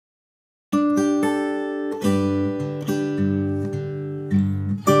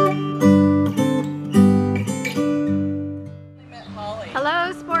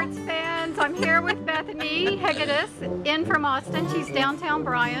Boston. She's downtown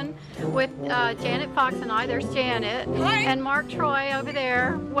Bryan with Janet Fox and I. There's Janet. Hi. And Mark Troy over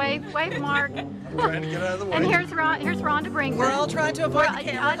there. Wave, Mark. Trying to get out of the way. And here's Rhonda Brinkman. We're all trying to avoid the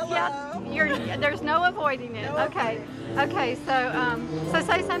camera. Yeah, there's no avoiding it. Okay, so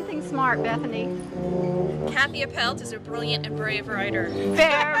say something smart, Bethany. Kathi Appelt is a brilliant and brave writer.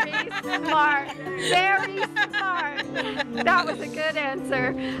 Very smart. Very smart. That was a good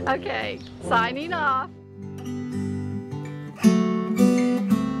answer. Okay, signing off.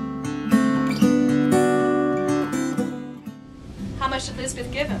 How much did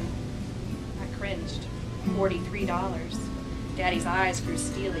Lisbeth give him? I cringed. $43. Daddy's eyes grew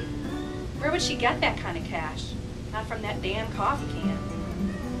steely. Where would she get that kind of cash? Not from that damn coffee can.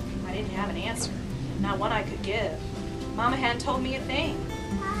 I didn't have an answer. Not one I could give. Mama hadn't told me a thing.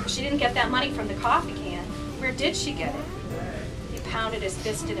 If she didn't get that money from the coffee can, where did she get it? He pounded his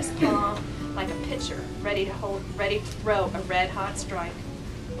fist in his palm like a pitcher, ready to throw a red-hot strike.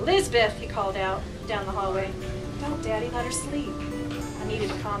 Lisbeth, he called out down the hallway. Don't, Daddy, let her sleep. I needed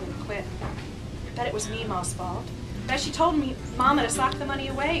to calm him quick. I bet it was Meemaw's fault. I bet she told me Mama to sock the money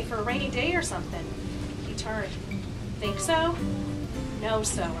away for a rainy day or something. He turned. Think so? No,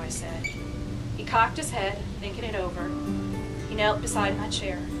 so, I said. He cocked his head, thinking it over. He knelt beside my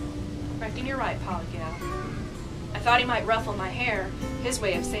chair. Reckon you're right, Polly gal. I thought he might ruffle my hair, his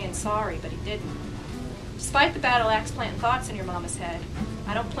way of saying sorry, but he didn't. Despite the battle axe planting thoughts in your mama's head,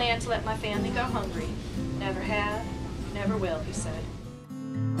 I don't plan to let my family go hungry. Never have, never will, he said.